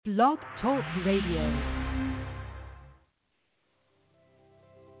Blog Talk Radio.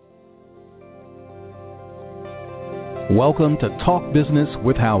 Welcome to Talk Business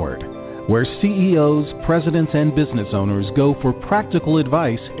with Howard, where CEOs, presidents, and business owners go for practical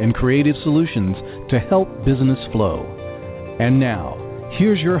advice and creative solutions to help business flow. And now,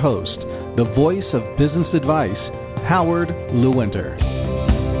 here's your host, the voice of business advice, Howard Lewinter.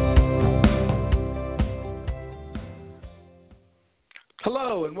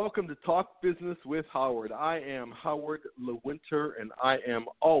 Hello, and welcome to Talk Business with Howard. I am Howard Lewinter, and I am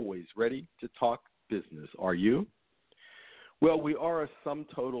always ready to talk business. Are you? Well, we are a sum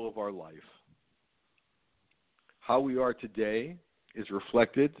total of our life. How we are today is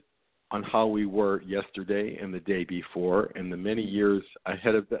reflected on how we were yesterday and the day before and the many years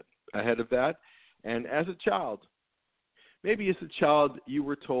ahead of that. And as a child, maybe as a child you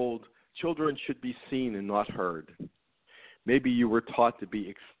were told children should be seen and not heard. Maybe you were taught to be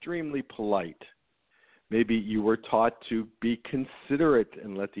extremely polite. Maybe you were taught to be considerate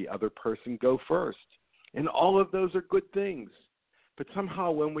and let the other person go first. And all of those are good things. But somehow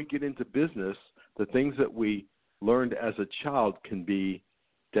when we get into business, the things that we learned as a child can be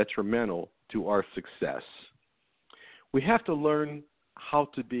detrimental to our success. We have to learn how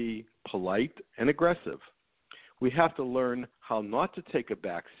to be polite and aggressive. We have to learn how not to take a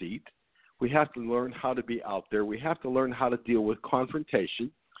back seat. We have to learn how to be out there. We have to learn how to deal with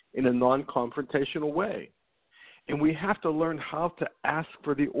confrontation in a non-confrontational way. And we have to learn how to ask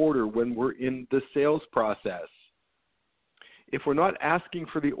for the order when we're in the sales process. If we're not asking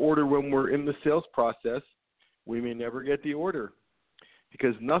for the order when we're in the sales process, we may never get the order,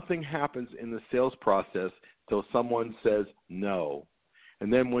 because nothing happens in the sales process till someone says no.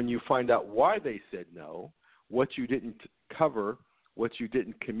 And then when you find out why they said no, what you didn't cover, what you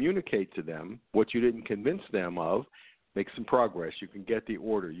didn't communicate to them, what you didn't convince them of, make some progress. You can get the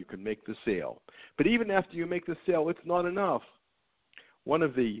order. You can make the sale. But even after you make the sale, it's not enough. One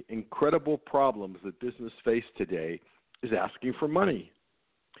of the incredible problems that business face today is asking for money.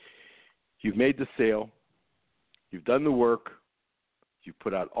 You've made the sale. You've done the work. You've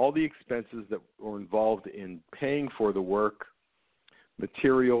put out all the expenses that were involved in paying for the work,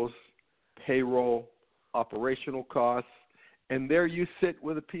 materials, payroll, operational costs. And there you sit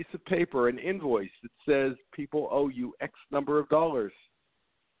with a piece of paper, an invoice that says people owe you X number of dollars.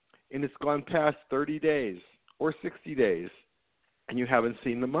 And it's gone past 30 days or 60 days, and you haven't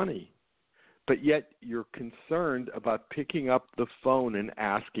seen the money. But yet you're concerned about picking up the phone and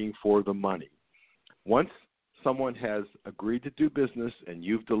asking for the money. Once someone has agreed to do business and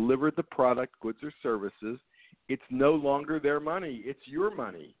you've delivered the product, goods, or services, it's no longer their money. It's your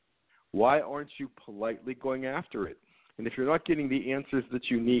money. Why aren't you politely going after it? And if you're not getting the answers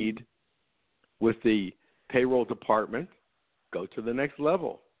that you need with the payroll department, go to the next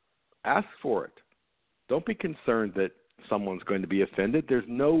level. Ask for it. Don't be concerned that someone's going to be offended. There's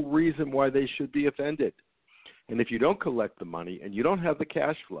no reason why they should be offended. And if you don't collect the money and you don't have the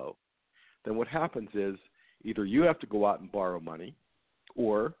cash flow, then what happens is either you have to go out and borrow money,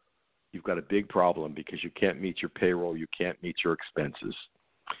 or you've got a big problem because you can't meet your payroll, you can't meet your expenses.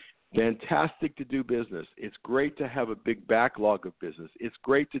 Fantastic to do business. It's great to have a big backlog of business. It's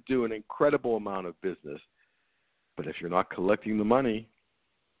great to do an incredible amount of business. But if you're not collecting the money,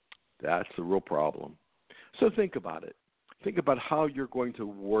 that's a real problem. So think about it. Think about how you're going to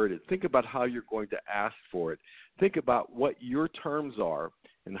word it. Think about how you're going to ask for it. Think about what your terms are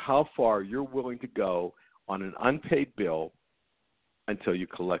and how far you're willing to go on an unpaid bill until you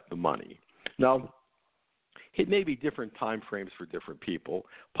collect the money. Now, it may be different time frames for different people.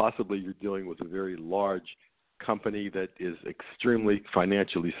 Possibly you're dealing with a very large company that is extremely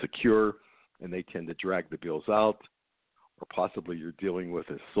financially secure, and they tend to drag the bills out. Or possibly you're dealing with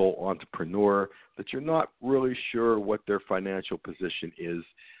a sole entrepreneur that you're not really sure what their financial position is,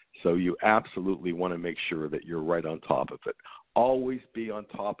 so you absolutely want to make sure that you're right on top of it. Always be on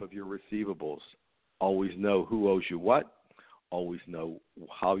top of your receivables. Always know who owes you what. Always know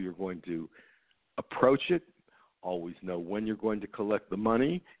how you're going to approach it. Always know when you're going to collect the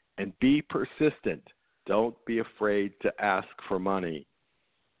money, and be persistent. Don't be afraid to ask for money.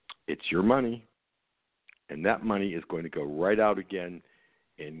 It's your money, and that money is going to go right out again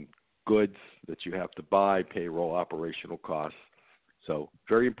in goods that you have to buy, payroll, operational costs. So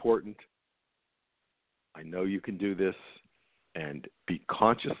very important. I know you can do this, and be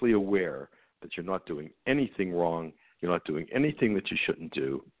consciously aware that you're not doing anything wrong. You're not doing anything that you shouldn't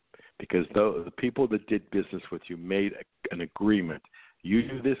do. Because the people that did business with you made an agreement. You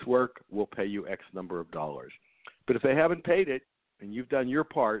do this work, we'll pay you X number of dollars. But if they haven't paid it and you've done your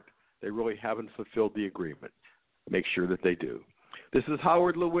part, they really haven't fulfilled the agreement. Make sure that they do. This is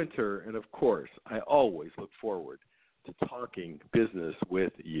Howard Lewinter, and of course, I always look forward to talking business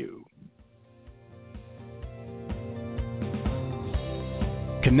with you.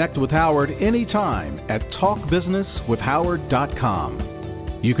 Connect with Howard anytime at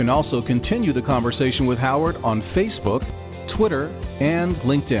talkbusinesswithhoward.com. You can also continue the conversation with Howard on Facebook, Twitter, and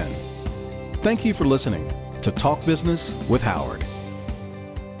LinkedIn. Thank you for listening to Talk Business with Howard.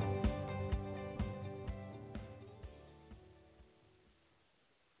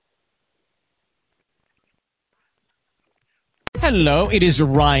 Hello, it is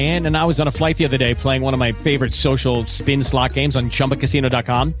Ryan, and I was on a flight the other day playing one of my favorite social spin slot games on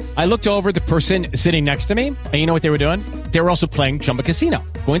ChumbaCasino.com. I looked over at the person sitting next to me, and you know what they were doing? They were also playing Chumba Casino.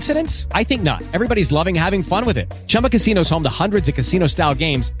 Coincidence? I think not. Everybody's loving having fun with it. Chumba Casino is home to hundreds of casino-style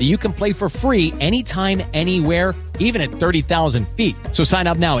games that you can play for free anytime, anywhere, even at 30,000 feet. So sign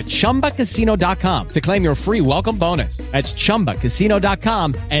up now at ChumbaCasino.com to claim your free welcome bonus. That's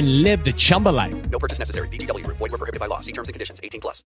ChumbaCasino.com and live the Chumba life. No purchase necessary. VGW. Void where prohibited by law. See terms and conditions. 18+.